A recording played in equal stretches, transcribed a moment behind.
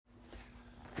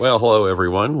Well, hello,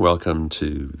 everyone. Welcome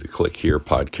to the Click Here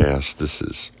podcast. This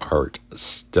is Art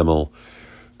Stimmel,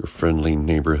 your friendly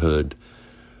neighborhood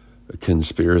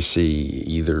conspiracy,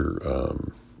 either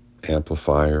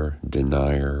amplifier,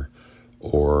 denier,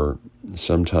 or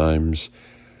sometimes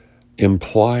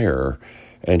implier.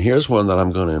 And here's one that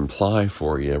I'm going to imply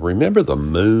for you. Remember the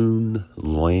moon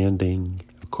landing?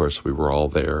 Of course, we were all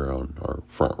there on our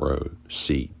front row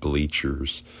seat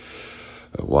bleachers,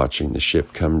 watching the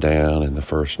ship come down and the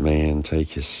first man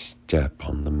take his step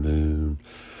on the moon.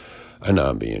 I know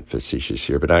I'm being facetious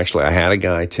here, but actually I had a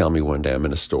guy tell me one day, I'm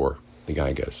in a store. The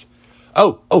guy goes,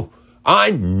 Oh,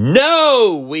 I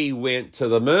know we went to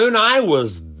the moon. I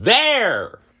was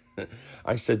there.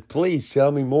 I said, please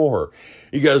tell me more.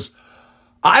 He goes,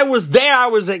 I was there. I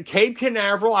was at Cape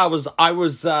Canaveral. I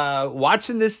was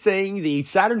watching this thing. The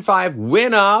Saturn V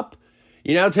went up,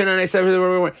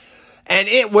 1097. And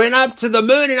it went up to the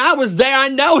moon, and I was there. I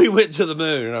know he went to the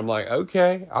moon. And I'm like,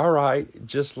 okay, all right.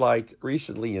 Just like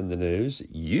recently in the news,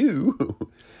 you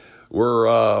were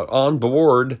on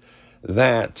board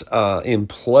that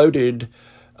imploded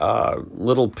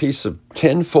little piece of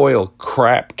tinfoil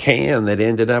crap can that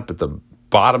ended up at the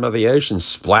bottom of the ocean,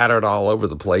 splattered all over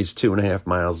the place, 2.5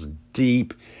 miles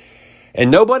deep. And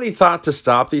nobody thought to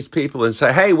stop these people and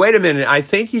say, hey, wait a minute, I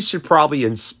think you should probably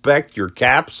inspect your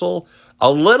capsule a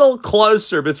little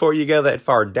closer before you go that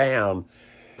far down.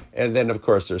 And then, of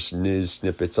course, there's news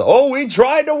snippets. We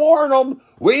tried to warn them.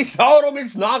 We told them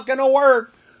it's not going to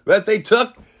work. But they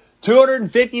took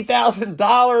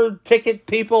 $250,000 ticket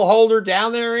people holder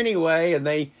down there anyway. And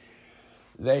I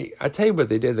tell you what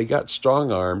they did. They got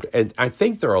strong-armed. And I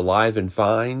think they're alive and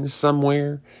fine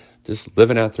somewhere, just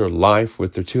living out their life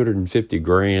with their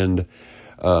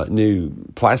 $250,000 new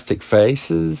plastic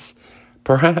faces,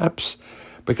 perhaps.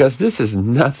 Because this is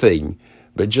nothing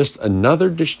but just another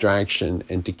distraction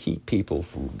and to keep people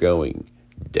from going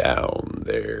down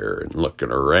there and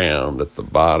looking around at the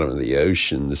bottom of the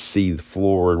ocean to see the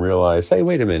floor and realize, hey,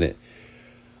 wait a minute.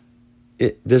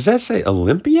 Does that say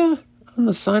Olympia on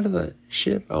the side of the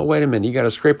ship? Oh, wait a minute. You got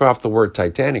to scrape off the word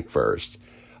Titanic first.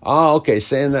 Oh, okay.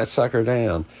 Sand that sucker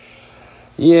down.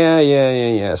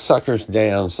 Yeah. Sucker's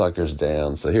down. So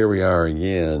here we are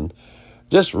again.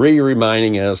 Just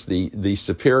reminding us the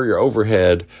superior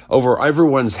overhead over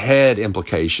everyone's head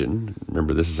implication.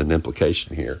 Remember, this is an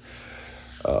implication here.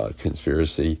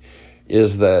 Conspiracy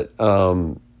is that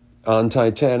on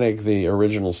Titanic, the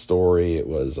original story, it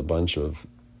was a bunch of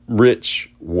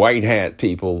rich white hat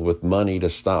people with money to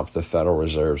stop the Federal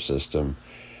Reserve System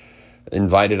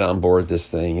invited on board this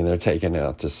thing, and they're taken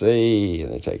out to sea,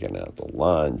 and they're taken out to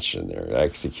lunch, and they're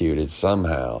executed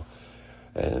somehow.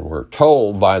 And we're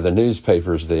told by the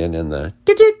newspapers then in the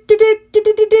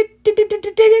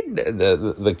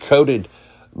coded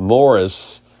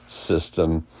Morse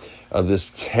system of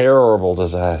this terrible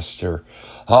disaster.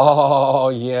 Oh,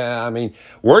 yeah. I mean,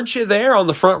 weren't you there on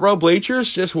the front row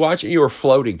bleachers just watching? You were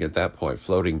floating at that point,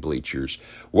 floating bleachers.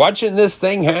 Watching this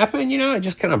thing happen, it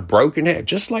just kind of broke in half,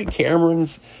 just like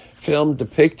Cameron's film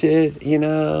depicted,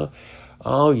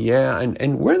 Oh, yeah.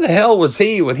 And where the hell was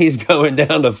he when he's going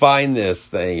down to find this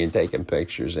thing and taking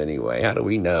pictures anyway? How do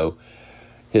we know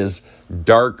his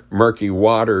dark, murky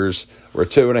waters were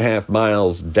 2.5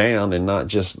 miles down and not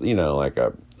just, I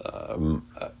don't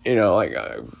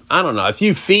know, a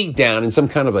few feet down in some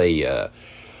kind of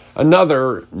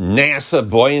another NASA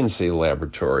buoyancy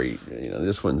laboratory?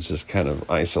 This one's just kind of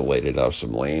isolated off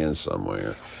some land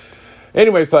somewhere.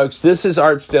 Anyway, folks, this is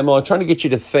Art Stimmel. I'm trying to get you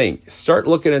to think. Start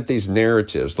looking at these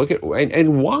narratives. Look at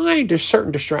and why do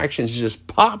certain distractions just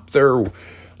pop their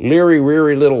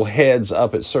leery-weary little heads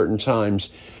up at certain times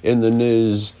in the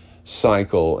news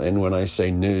cycle. And when I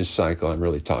say news cycle, I'm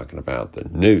really talking about the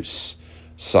noose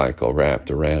cycle wrapped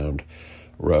around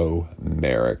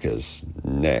America's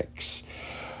necks.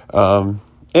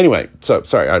 Anyway, so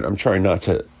sorry, I'm trying not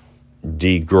to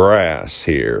digress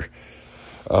here.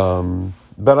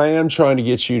 But I am trying to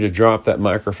get you to drop that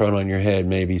microphone on your head.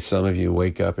 Maybe some of you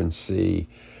wake up and see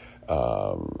SEA,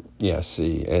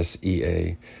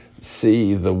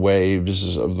 see the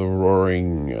waves of the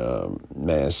roaring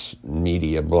mass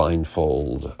media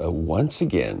blindfold once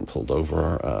again pulled over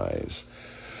our eyes.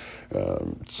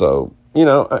 So,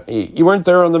 you weren't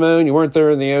there on the moon, you weren't there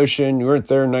in the ocean, you weren't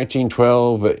there in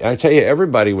 1912, but I tell you,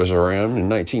 everybody was around in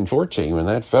 1914 when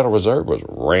that Federal Reserve was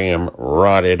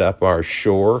ramrodded up our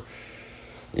shore.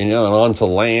 And onto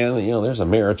land, there's a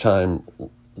maritime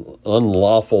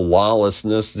unlawful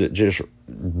lawlessness that just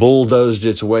bulldozed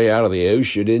its way out of the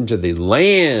ocean into the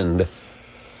land.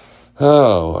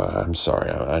 Oh, I'm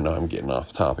sorry. I know I'm getting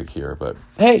off topic here, but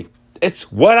hey,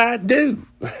 it's what I do.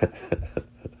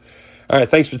 All right,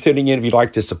 thanks for tuning in. If you'd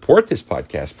like to support this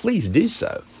podcast, please do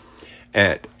so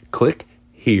at Click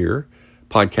Here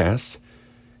Podcast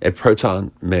at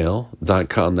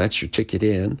protonmail.com. That's your ticket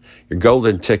in, your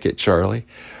golden ticket, Charlie,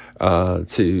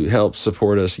 to help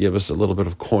support us, give us a little bit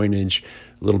of coinage,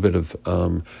 a little bit of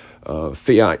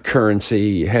fiat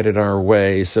currency headed our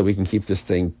way so we can keep this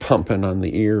thing pumping on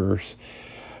the ears.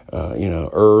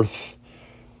 Earth,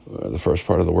 the first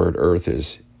part of the word earth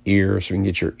is ear, so we can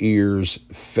get your ears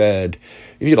fed.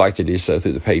 If you'd like to do so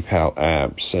through the PayPal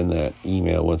app, send that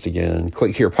email once again,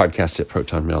 clickhearepodcast at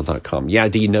protonmail.com. Yeah,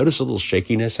 do you notice a little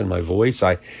shakiness in my voice?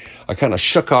 I kind of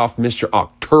shook off Mr.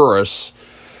 Octurus.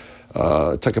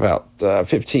 It took about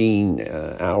 15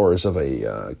 hours of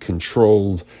a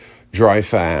controlled dry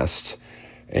fast,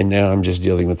 and now I'm just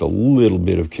dealing with a little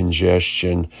bit of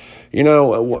congestion.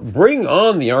 Bring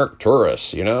on the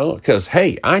Arcturus, because,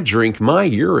 hey, I drink my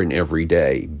urine every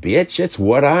day. Bitch, it's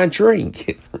what I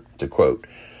drink, to quote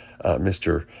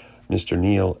Mr.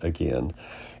 Neil again.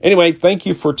 Anyway, thank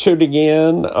you for tuning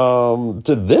in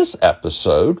to this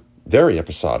episode, very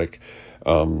episodic,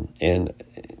 and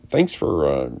thanks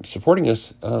for supporting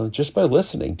us just by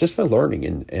listening, just by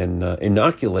learning and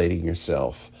inoculating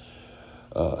yourself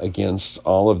against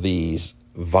all of these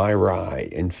viri,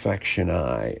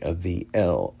 infectioni of the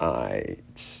LI.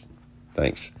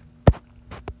 Thanks.